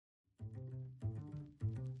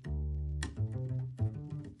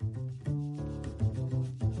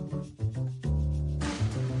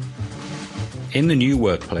In the new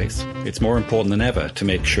workplace, it's more important than ever to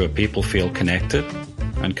make sure people feel connected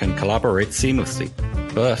and can collaborate seamlessly.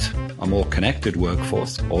 But a more connected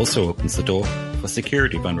workforce also opens the door for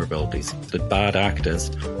security vulnerabilities that bad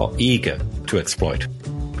actors are eager to exploit.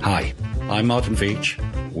 Hi, I'm Martin Veach.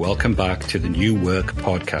 Welcome back to the New Work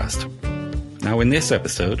podcast. Now, in this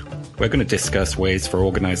episode, we're going to discuss ways for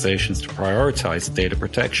organizations to prioritize data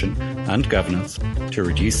protection and governance to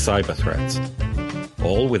reduce cyber threats,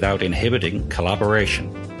 all without inhibiting collaboration,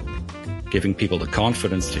 giving people the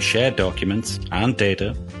confidence to share documents and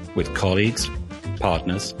data with colleagues,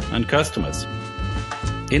 partners, and customers.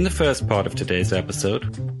 In the first part of today's episode,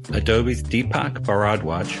 Adobe's Deepak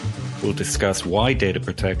Bharadwaj will discuss why data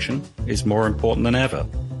protection is more important than ever,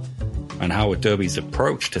 and how Adobe's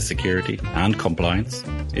approach to security and compliance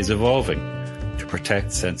is evolving to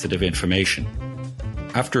protect sensitive information.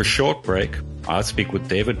 After a short break, I'll speak with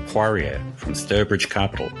David Poirier from Sturbridge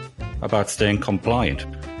Capital about staying compliant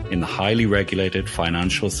in the highly regulated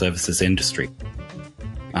financial services industry,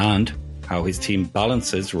 and how his team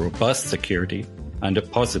balances robust security and a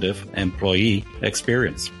positive employee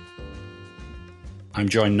experience. I'm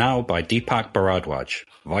joined now by Deepak Bharadwaj,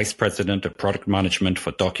 Vice President of Product Management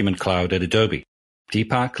for Document Cloud at Adobe.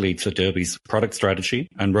 Deepak leads Adobe's product strategy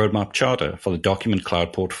and roadmap charter for the Document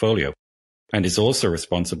Cloud portfolio, and is also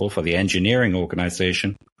responsible for the engineering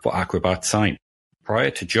organization for Acrobat Sign.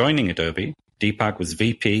 Prior to joining Adobe, Deepak was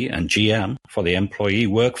VP and GM for the employee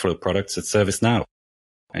workflow products at ServiceNow,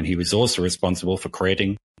 and he was also responsible for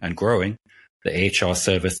creating and growing the HR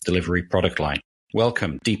service delivery product line.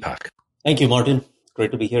 Welcome, Deepak. Thank you, Martin.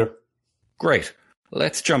 Great to be here. Great.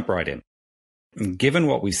 Let's jump right in. Given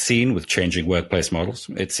what we've seen with changing workplace models,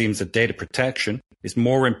 it seems that data protection is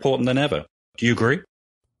more important than ever. Do you agree?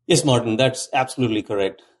 Yes, Martin, that's absolutely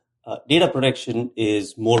correct. Data protection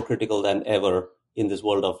is more critical than ever in this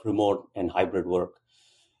world of remote and hybrid work.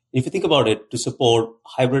 If you think about it, to support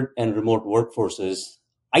hybrid and remote workforces,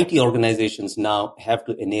 IT organizations now have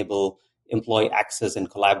to enable employee access and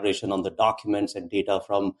collaboration on the documents and data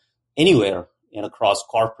from anywhere and across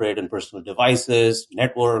corporate and personal devices,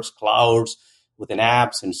 networks, clouds, within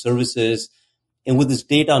apps and services. And with this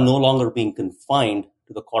data no longer being confined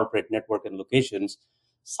to the corporate network and locations,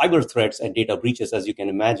 cyber threats and data breaches, as you can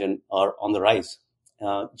imagine, are on the rise.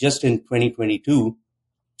 Just in 2022,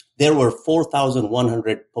 there were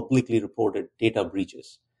 4,100 publicly reported data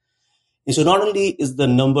breaches. And so not only is the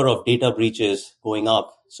number of data breaches going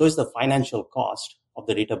up, so is the financial cost of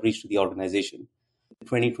the data breach to the organization. In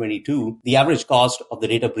 2022, the average cost of the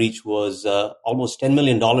data breach was almost $10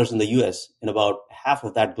 million in the US and about half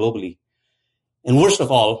of that globally. And worst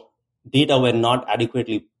of all, data when not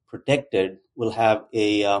adequately protected will have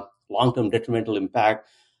a long-term detrimental impact,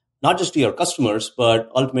 not just to your customers, but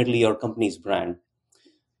ultimately your company's brand.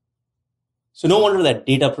 So no wonder that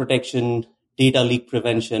data protection, data leak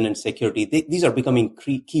prevention, and security, these are becoming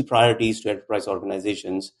key priorities to enterprise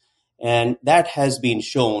organizations. And that has been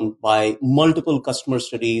shown by multiple customer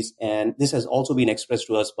studies, and this has also been expressed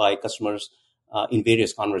to us by customers in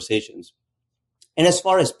various conversations. And as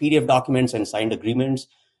far as PDF documents and signed agreements,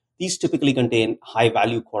 these typically contain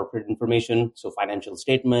high-value corporate information, so financial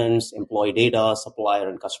statements, employee data, supplier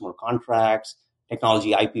and customer contracts,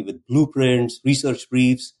 technology IP with blueprints, research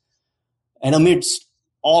briefs. And amidst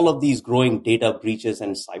all of these growing data breaches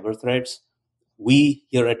and cyber threats, we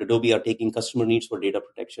here at Adobe are taking customer needs for data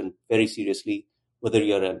protection very seriously, whether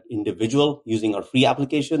you're an individual using our free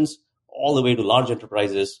applications, all the way to large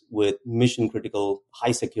enterprises with mission-critical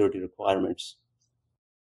high-security requirements.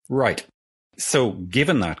 Right. So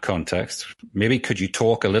given that context, maybe could you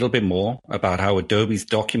talk a little bit more about how Adobe's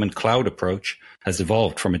Document Cloud approach has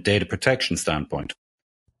evolved from a data protection standpoint?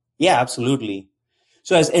 Yeah, absolutely.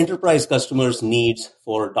 So as enterprise customers' needs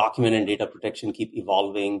for document and data protection keep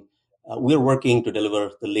evolving, we're working to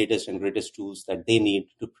deliver the latest and greatest tools that they need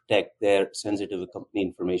to protect their sensitive company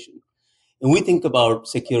information. And we think about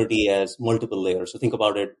security as multiple layers. So think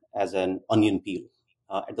about it as an onion peel.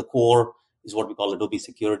 At the core is what we call Adobe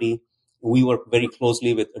Security. We work very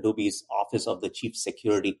closely with Adobe's Office of the Chief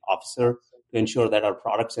Security Officer to ensure that our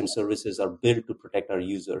products and services are built to protect our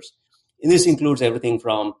users. And this includes everything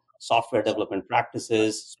from software development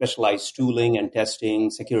practices, specialized tooling and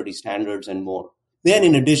testing, security standards, and more. Then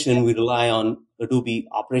in addition, we rely on Adobe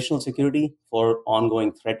Operational Security for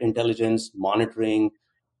ongoing threat intelligence, monitoring,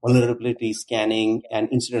 vulnerability scanning, and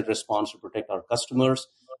incident response to protect our customers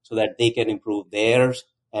so that they can improve theirs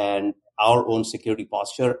and our own security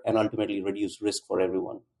posture and ultimately reduce risk for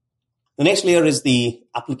everyone. The next layer is the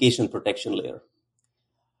application protection layer.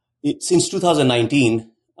 Since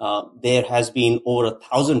 2019, there has been over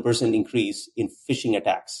 1,000% increase in phishing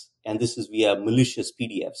attacks. and this is via malicious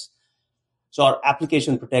PDFs. So our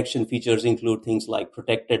application protection features include things like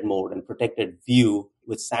protected mode and protected view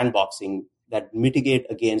with sandboxing that mitigate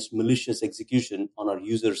against malicious execution on our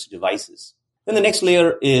users' devices. Then the next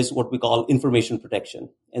layer is what we call information protection.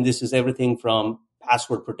 And this is everything from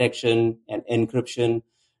password protection and encryption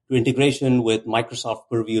to integration with Microsoft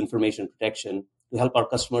Purview information protection to help our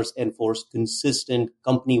customers enforce consistent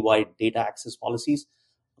company-wide data access policies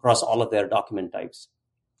across all of their document types.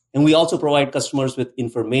 And we also provide customers with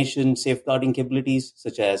information safeguarding capabilities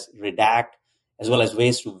such as redact, as well as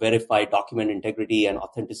ways to verify document integrity and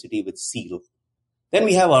authenticity with seal. Then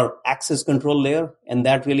we have our access control layer, and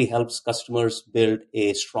that really helps customers build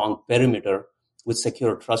a strong perimeter with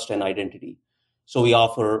secure trust and identity. So we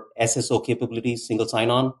offer SSO capabilities, single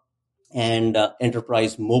sign-on, and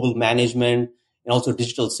enterprise mobile management, and also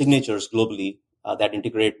digital signatures globally that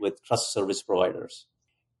integrate with trust service providers.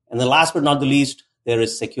 And then last but not the least, there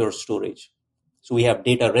is secure storage. So we have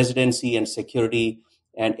data residency and security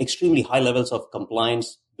and extremely high levels of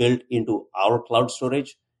compliance built into our cloud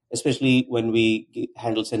storage, especially when we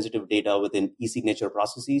handle sensitive data within e-signature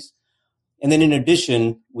processes. And then in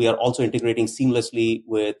addition, we are also integrating seamlessly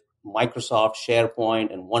with Microsoft,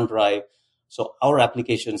 SharePoint, and OneDrive. So our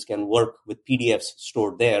applications can work with PDFs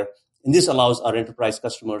stored there. And this allows our enterprise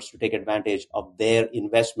customers to take advantage of their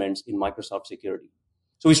investments in Microsoft security.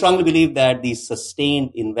 So we strongly believe that these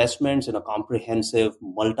sustained investments in a comprehensive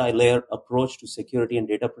multi-layer approach to security and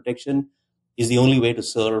data protection is the only way to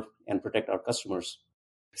serve and protect our customers.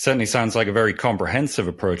 Certainly sounds like a very comprehensive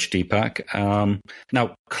approach, Deepak.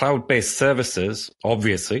 Now, cloud-based services,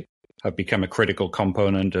 obviously, have become a critical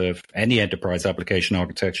component of any enterprise application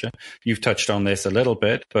architecture. You've touched on this a little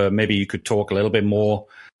bit, but maybe you could talk a little bit more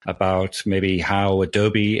about maybe how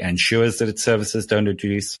Adobe ensures that its services don't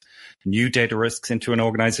introduce new data risks into an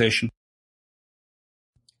organization.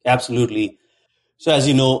 Absolutely. So as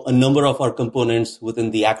you know, a number of our components within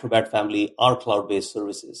the Acrobat family are cloud-based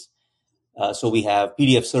services. So we have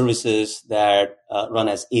PDF services that run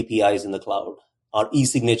as APIs in the cloud. Our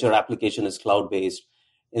e-signature application is cloud-based.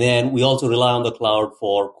 And then we also rely on the cloud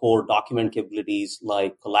for core document capabilities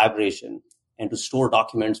like collaboration and to store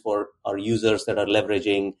documents for our users that are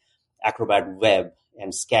leveraging Acrobat Web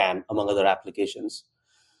and Scan, among other applications.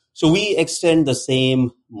 So we extend the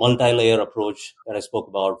same multi-layer approach that I spoke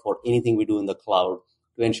about for anything we do in the cloud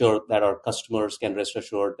to ensure that our customers can rest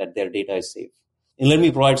assured that their data is safe. And let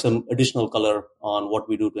me provide some additional color on what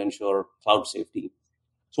we do to ensure cloud safety.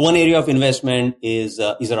 So one area of investment is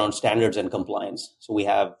around standards and compliance. So we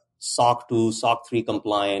have SOC 2, SOC 3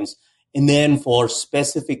 compliance. And then for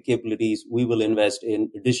specific capabilities, we will invest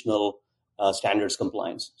in additional standards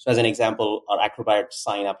compliance. So as an example, our Acrobat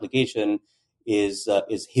Sign application is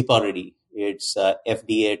HIPAA ready. It's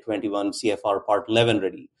FDA 21 CFR Part 11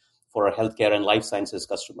 ready for our healthcare and life sciences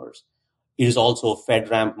customers. It is also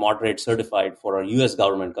FedRAMP moderate certified for our US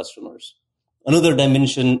government customers. Another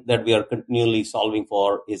dimension that we are continually solving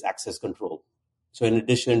for is access control. So in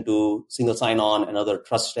addition to single sign-on and other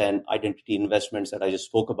trust and identity investments that I just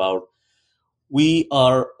spoke about, we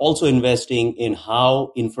are also investing in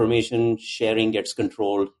how information sharing gets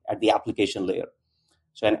controlled at the application layer.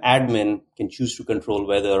 So an admin can choose to control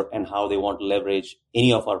whether and how they want to leverage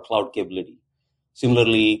any of our cloud capability.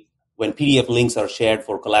 Similarly, when PDF links are shared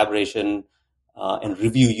for collaboration and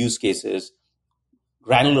review use cases,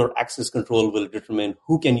 granular access control will determine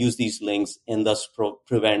who can use these links and thus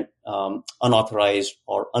prevent unauthorized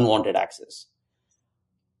or unwanted access.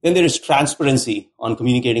 Then there is transparency on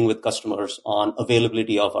communicating with customers on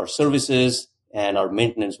availability of our services and our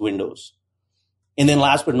maintenance windows. And then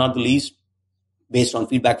last but not the least, based on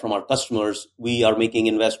feedback from our customers, we are making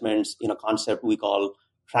investments in a concept we call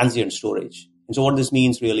transient storage. And so what this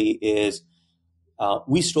means really is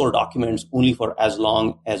we store documents only for as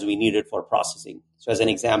long as we need it for processing. So as an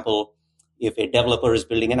example, if a developer is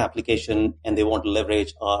building an application and they want to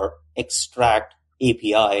leverage our extract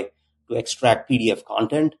API to extract PDF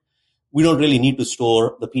content, we don't really need to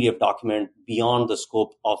store the PDF document beyond the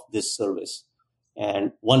scope of this service.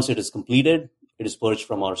 And once it is completed, it is purged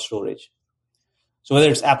from our storage. So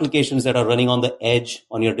whether it's applications that are running on the edge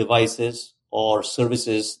on your devices or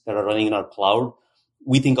services that are running in our cloud,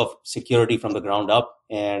 we think of security from the ground up,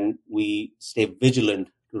 and we stay vigilant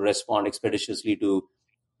to respond expeditiously to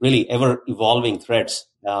really ever evolving threats,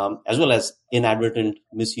 as well as inadvertent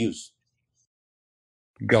misuse.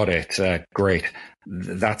 Got it. Great.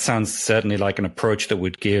 That sounds certainly like an approach that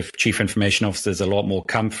would give chief information officers a lot more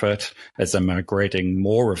comfort as they're migrating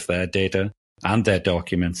more of their data and their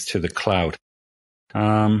documents to the cloud.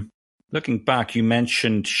 Looking back, you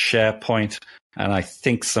mentioned SharePoint and I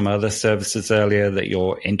think some other services earlier that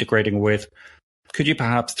you're integrating with. Could you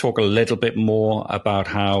perhaps talk a little bit more about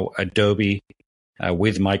how Adobe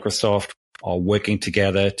with Microsoft are working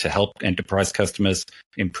together to help enterprise customers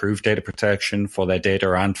improve data protection for their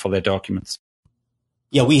data and for their documents?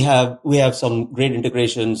 Yeah, we have some great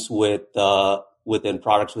integrations within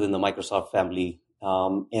products within the Microsoft family,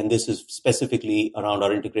 and this is specifically around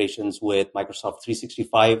our integrations with Microsoft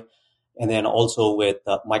 365, and then also with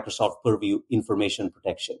Microsoft Purview Information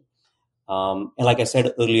Protection. And like I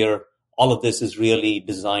said earlier, all of this is really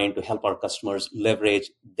designed to help our customers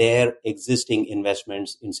leverage their existing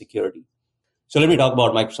investments in security. So let me talk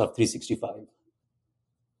about Microsoft 365.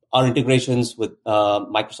 Our integrations with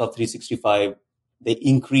Microsoft 365, they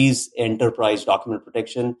increase enterprise document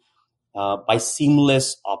protection by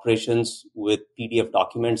seamless operations with PDF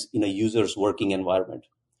documents in a user's working environment.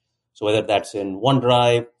 So whether that's in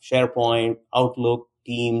OneDrive, SharePoint, Outlook,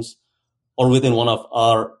 Teams, or within one of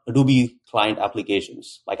our Adobe client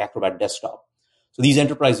applications like Acrobat Desktop. So these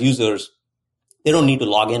enterprise users, they don't need to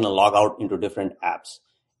log in and log out into different apps.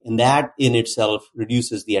 And that in itself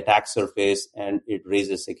reduces the attack surface and it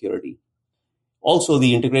raises security. Also,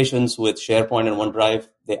 the integrations with SharePoint and OneDrive,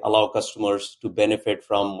 they allow customers to benefit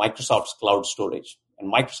from Microsoft's cloud storage.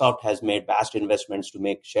 And Microsoft has made vast investments to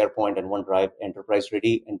make SharePoint and OneDrive enterprise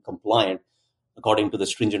ready and compliant according to the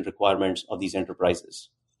stringent requirements of these enterprises.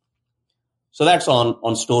 So that's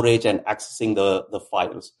on storage and accessing the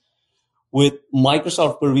files. With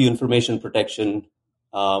Microsoft Purview Information Protection,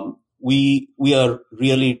 we are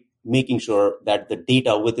really making sure that the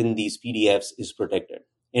data within these PDFs is protected.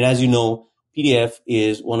 And as you know, PDF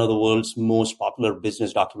is one of the world's most popular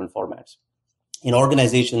business document formats. And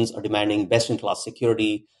organizations are demanding best-in-class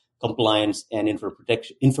security, compliance, and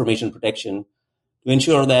information protection to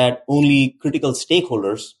ensure that only critical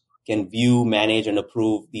stakeholders can view, manage, and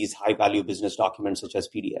approve these high-value business documents such as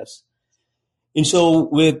PDFs. And so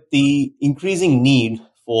with the increasing need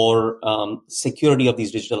for security of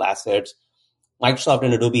these digital assets, Microsoft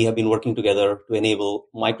and Adobe have been working together to enable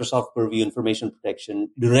Microsoft Purview Information Protection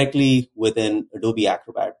directly within Adobe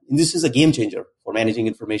Acrobat. And this is a game changer for managing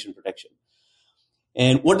information protection.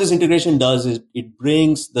 And what this integration does is it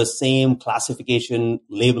brings the same classification,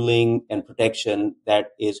 labeling, and protection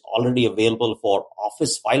that is already available for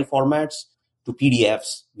Office file formats to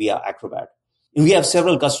PDFs via Acrobat. And we have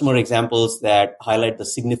several customer examples that highlight the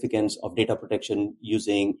significance of data protection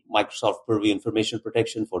using Microsoft Purview Information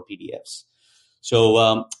Protection for PDFs.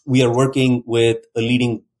 So we are working with a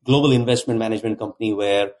leading global investment management company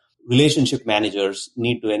where relationship managers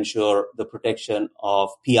need to ensure the protection of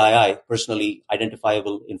PII, personally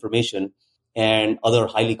identifiable information, and other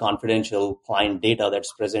highly confidential client data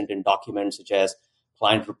that's present in documents such as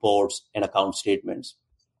client reports and account statements.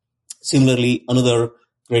 Similarly, another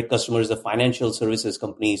great customer is a financial services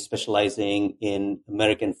company specializing in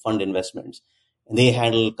American fund investments. And they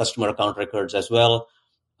handle customer account records as well.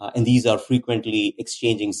 And these are frequently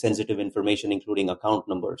exchanging sensitive information, including account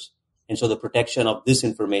numbers. And so the protection of this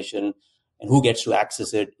information and who gets to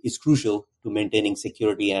access it is crucial to maintaining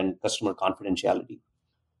security and customer confidentiality.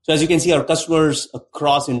 So as you can see, our customers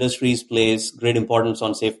across industries place great importance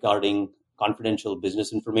on safeguarding confidential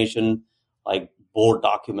business information like board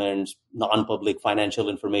documents, non-public financial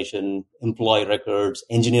information, employee records,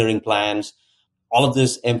 engineering plans. All of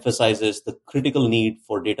this emphasizes the critical need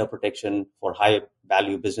for data protection for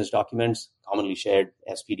high-value business documents, commonly shared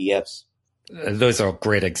as PDFs. Those are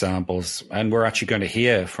great examples. And we're actually going to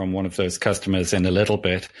hear from one of those customers in a little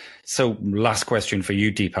bit. So last question for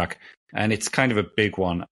you, Deepak, and it's kind of a big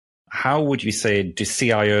one. How would you say do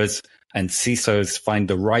CIOs and CISOs find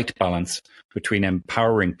the right balance between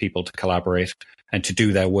empowering people to collaborate and to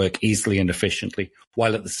do their work easily and efficiently,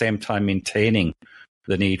 while at the same time maintaining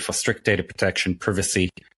the need for strict data protection, privacy,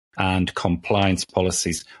 and compliance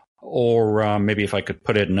policies? Or maybe if I could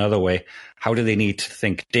put it another way, how do they need to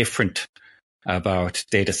think different about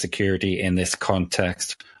data security in this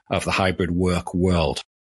context of the hybrid work world?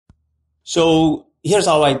 So here's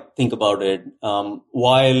how I think about it.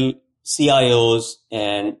 While CIOs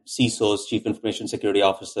and CISOs, Chief Information Security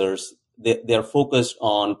Officers, they're focused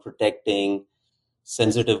on protecting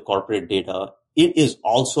sensitive corporate data, it is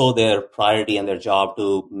also their priority and their job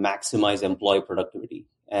to maximize employee productivity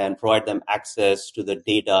and provide them access to the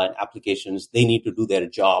data and applications they need to do their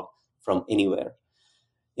job from anywhere.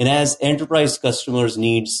 And as enterprise customers'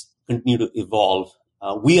 needs continue to evolve,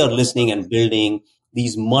 we are listening and building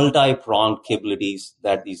these multi-pronged capabilities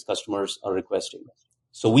that these customers are requesting.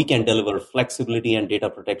 So we can deliver flexibility and data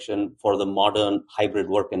protection for the modern hybrid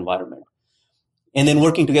work environment. And then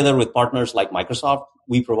working together with partners like Microsoft,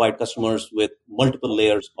 we provide customers with multiple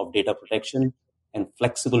layers of data protection and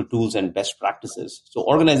flexible tools and best practices. So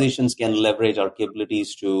organizations can leverage our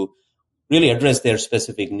capabilities to really address their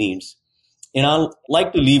specific needs. And I'd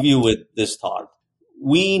like to leave you with this thought.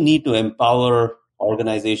 We need to empower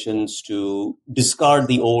organizations to discard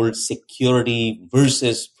the old security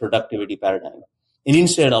versus productivity paradigm and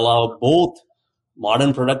instead allow both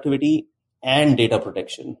modern productivity and data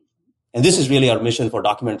protection. And this is really our mission for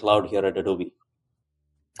Document Cloud here at Adobe.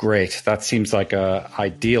 Great. That seems like an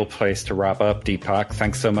ideal place to wrap up, Deepak.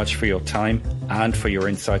 Thanks so much for your time and for your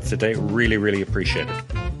insights today. Really, really appreciate it.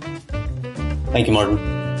 Thank you, Martin.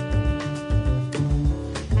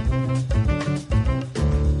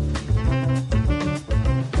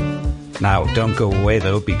 Now, don't go away,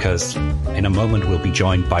 though, because in a moment we'll be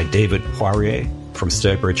joined by David Poirier from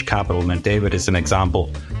Sturbridge Capital. And David is an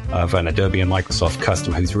example of an Adobe and Microsoft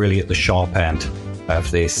customer who's really at the sharp end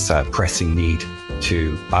of this pressing need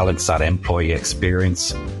to balance that employee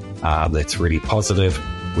experience that's really positive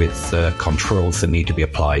with the controls that need to be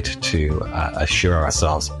applied to assure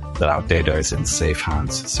ourselves that our data is in safe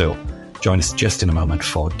hands. So join us just in a moment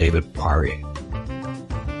for David Poirier.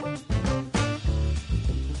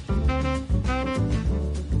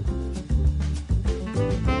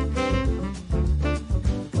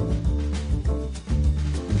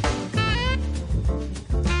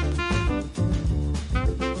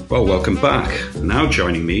 Well, welcome back. Now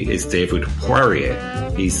joining me is David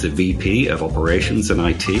Poirier. He's the VP of Operations and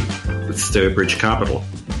IT with Sturbridge Capital.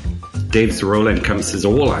 Dave's role encompasses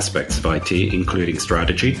all aspects of IT, including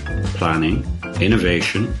strategy, planning,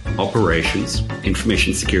 innovation, operations,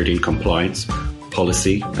 information security and compliance,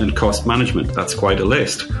 policy, and cost management. That's quite a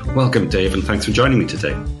list. Welcome, Dave, and thanks for joining me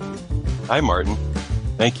today. Hi, Martin.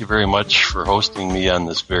 Thank you very much for hosting me on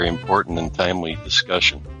this very important and timely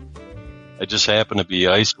discussion. I just happen to be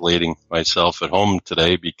isolating myself at home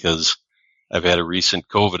today because I've had a recent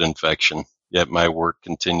COVID infection, yet my work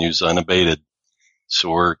continues unabated. So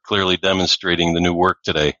we're clearly demonstrating the new work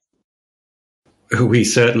today. We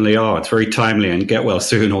certainly are. It's very timely, and get well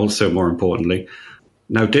soon also, more importantly.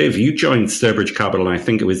 Now, Dave, you joined Sturbridge Capital, I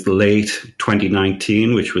think it was late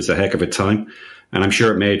 2019, which was a heck of a time. And I'm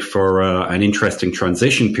sure it made for an interesting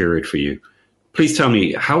transition period for you. Please tell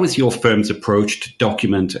me, how has your firm's approach to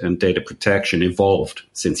document and data protection evolved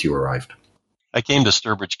since you arrived? I came to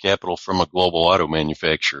Sturbridge Capital from a global auto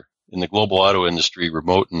manufacturer. In the global auto industry,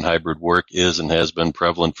 remote and hybrid work is and has been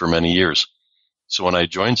prevalent for many years. So when I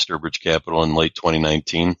joined Sturbridge Capital in late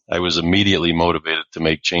 2019, I was immediately motivated to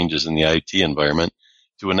make changes in the IT environment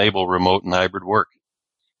to enable remote and hybrid work.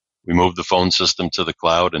 We moved the phone system to the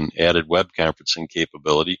cloud and added web conferencing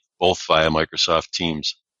capability, both via Microsoft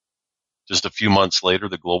Teams. Just a few months later,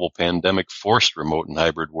 the global pandemic forced remote and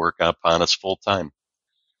hybrid work upon us full time.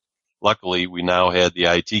 Luckily, we now had the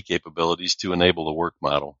IT capabilities to enable the work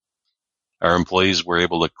model. Our employees were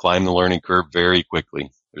able to climb the learning curve very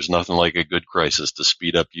quickly. There's nothing like a good crisis to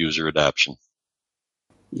speed up user adoption.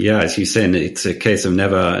 Yeah, as you said, it's a case of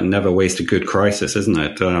never waste a good crisis, isn't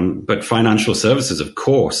it? But financial services, of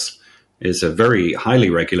course, is a very highly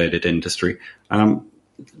regulated industry.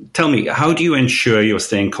 Tell me, how do you ensure you're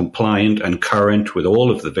staying compliant and current with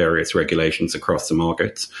all of the various regulations across the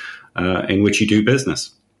markets in which you do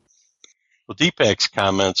business? Well, Deepak's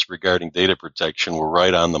comments regarding data protection were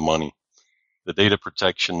right on the money. The data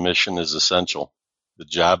protection mission is essential. The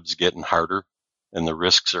job's getting harder, and the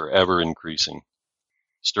risks are ever increasing.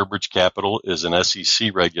 Sturbridge Capital is an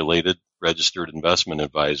SEC-regulated, registered investment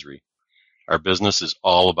advisory. Our business is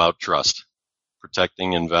all about trust.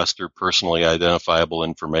 Protecting investor personally identifiable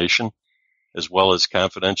information, as well as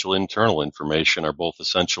confidential internal information, are both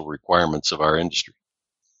essential requirements of our industry.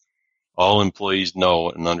 All employees know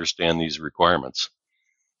and understand these requirements.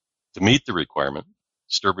 To meet the requirement,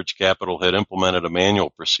 Sturbridge Capital had implemented a manual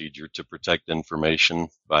procedure to protect information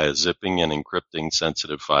via zipping and encrypting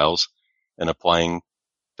sensitive files and applying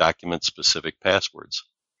document-specific passwords.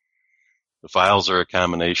 The files are a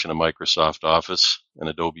combination of Microsoft Office and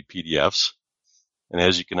Adobe PDFs. And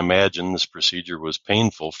as you can imagine, this procedure was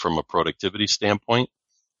painful from a productivity standpoint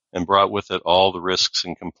and brought with it all the risks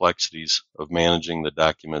and complexities of managing the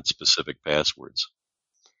document-specific passwords.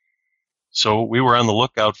 So we were on the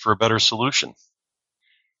lookout for a better solution.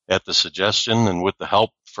 At the suggestion and with the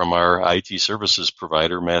help from our IT services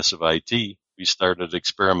provider, Massive IT, we started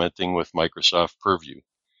experimenting with Microsoft Purview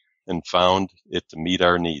and found it to meet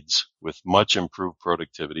our needs with much improved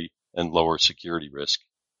productivity and lower security risk.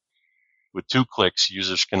 With 2 clicks,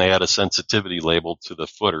 users can add a sensitivity label to the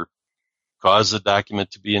footer, cause the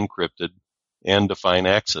document to be encrypted, and define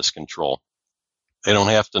access control. They don't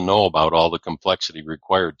have to know about all the complexity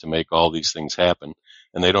required to make all these things happen,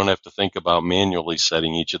 and they don't have to think about manually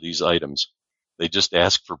setting each of these items. They just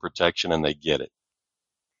ask for protection and they get it.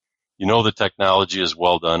 You know the technology is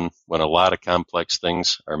well done when a lot of complex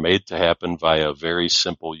things are made to happen via a very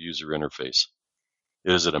simple user interface.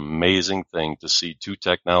 It is an amazing thing to see two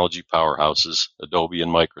technology powerhouses, Adobe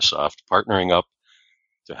and Microsoft, partnering up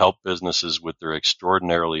to help businesses with their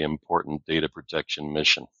extraordinarily important data protection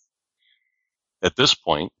mission. At this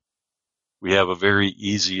point, we have a very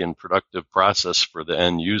easy and productive process for the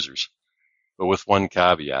end users, but with one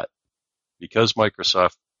caveat. Because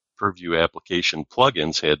Microsoft Purview application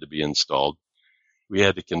plugins had to be installed, we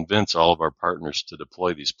had to convince all of our partners to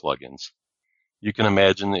deploy these plugins. You can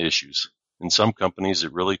imagine the issues. In some companies,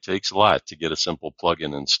 it really takes a lot to get a simple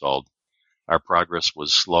plugin installed. Our progress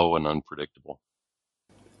was slow and unpredictable.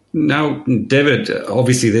 Now, David,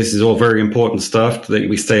 obviously this is all very important stuff that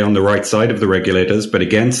we stay on the right side of the regulators, but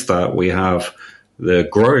against that we have the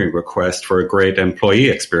growing request for a great employee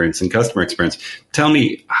experience and customer experience. Tell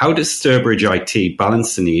me, how does Sturbridge IT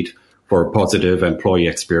balance the need for a positive employee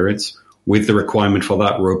experience with the requirement for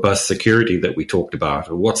that robust security that we talked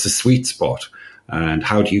about? What's the sweet spot and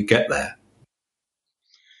how do you get there?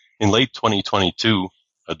 In late 2022,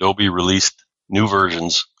 Adobe released new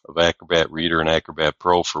versions of Acrobat Reader and Acrobat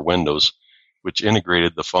Pro for Windows, which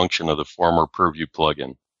integrated the function of the former Purview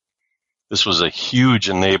plugin. This was a huge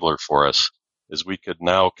enabler for us, as we could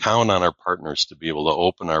now count on our partners to be able to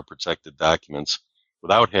open our protected documents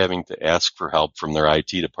without having to ask for help from their IT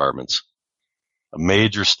departments. A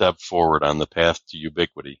major step forward on the path to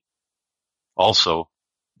ubiquity. Also,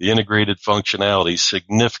 the integrated functionality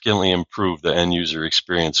significantly improved the end user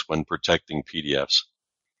experience when protecting PDFs.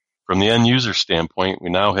 From the end user standpoint, we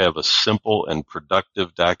now have a simple and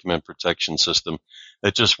productive document protection system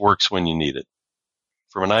that just works when you need it.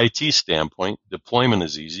 From an IT standpoint, deployment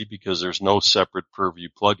is easy because there's no separate Purview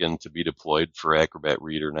plugin to be deployed for Acrobat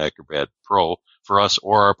Reader and Acrobat Pro for us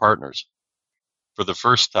or our partners. For the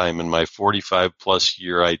first time in my 45-plus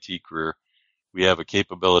year IT career, we have a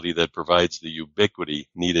capability that provides the ubiquity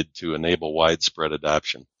needed to enable widespread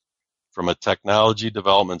adoption. From a technology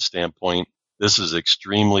development standpoint, this is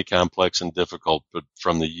extremely complex and difficult, but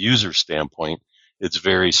from the user standpoint, it's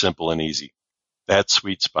very simple and easy. That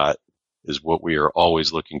sweet spot is what we are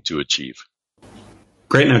always looking to achieve.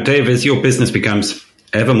 Great. Now, Dave, as your business becomes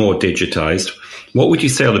ever more digitized, what would you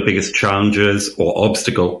say are the biggest challenges or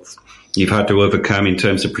obstacles you've had to overcome in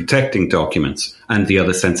terms of protecting documents and the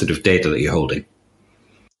other sensitive data that you're holding?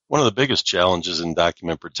 One of the biggest challenges in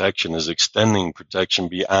document protection is extending protection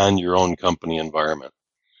beyond your own company environment.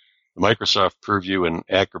 The Microsoft Purview and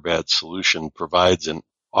Acrobat solution provides an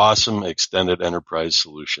awesome extended enterprise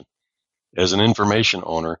solution. As an information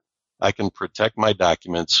owner, I can protect my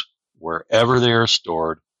documents wherever they are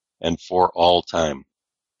stored and for all time.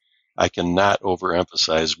 I cannot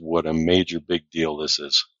overemphasize what a major big deal this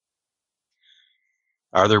is.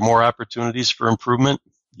 Are there more opportunities for improvement?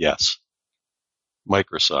 Yes.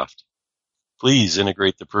 Microsoft, please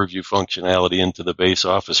integrate the Purview functionality into the base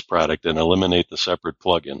Office product and eliminate the separate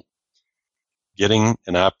plugin. Getting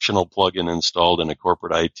an optional plugin installed in a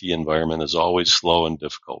corporate IT environment is always slow and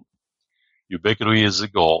difficult. Ubiquity is the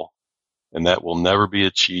goal, and that will never be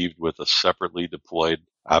achieved with a separately deployed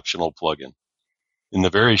optional plugin. In the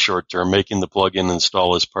very short term, making the plugin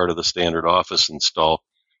install as part of the standard Office install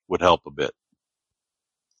would help a bit.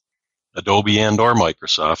 Adobe and or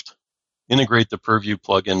Microsoft, integrate the Purview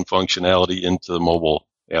plugin functionality into the mobile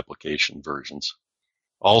application versions.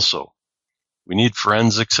 Also, we need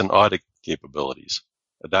forensics and audit capabilities.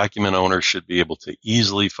 A document owner should be able to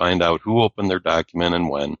easily find out who opened their document and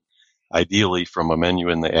when, ideally from a menu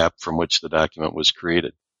in the app from which the document was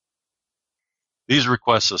created. These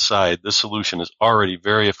requests aside, this solution is already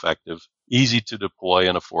very effective, easy to deploy,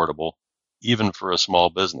 and affordable, even for a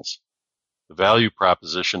small business. The value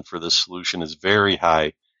proposition for this solution is very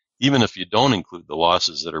high, even if you don't include the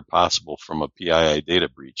losses that are possible from a PII data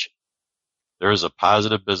breach. There is a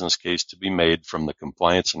positive business case to be made from the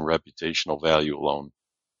compliance and reputational value alone.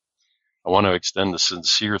 I want to extend a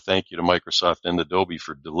sincere thank you to Microsoft and Adobe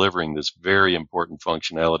for delivering this very important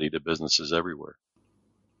functionality to businesses everywhere.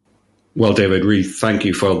 Well, David, really thank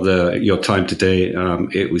you for your time today.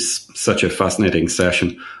 It was such a fascinating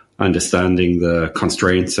session, understanding the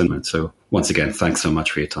constraints. And so once again, thanks so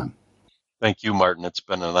much for your time. Thank you, Martin. It's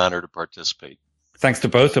been an honor to participate. Thanks to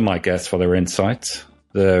both of my guests for their insights.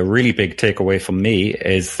 The really big takeaway for me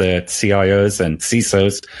is that CIOs and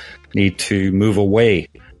CISOs need to move away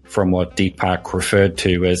from what Deepak referred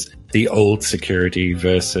to as the old security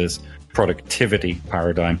versus productivity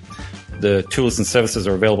paradigm. The tools and services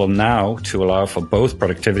are available now to allow for both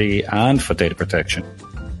productivity and for data protection.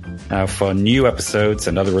 Now, for new episodes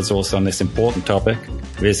and other resources on this important topic,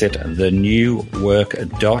 visit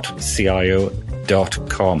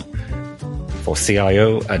thenewwork.cio.com. For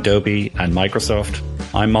CIO, Adobe, and Microsoft,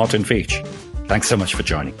 I'm Martin Veach. Thanks so much for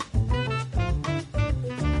joining.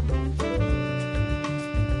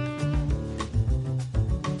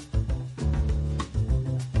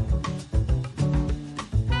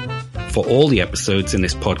 For all the episodes in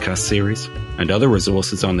this podcast series and other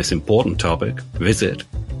resources on this important topic, visit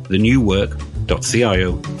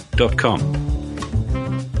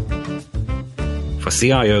thenewwork.cio.com. For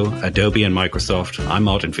CIO, Adobe, and Microsoft, I'm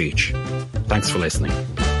Martin Veach. Thanks for listening.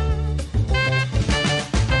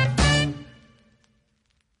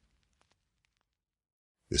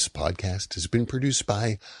 This podcast has been produced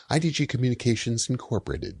by IDG Communications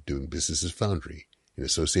Incorporated, doing business as Foundry, in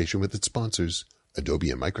association with its sponsors,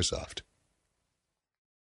 Adobe and Microsoft.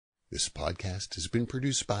 This podcast has been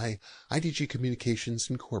produced by IDG Communications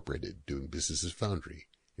Incorporated, doing business as Foundry,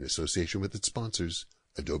 in association with its sponsors,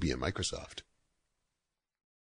 Adobe and Microsoft.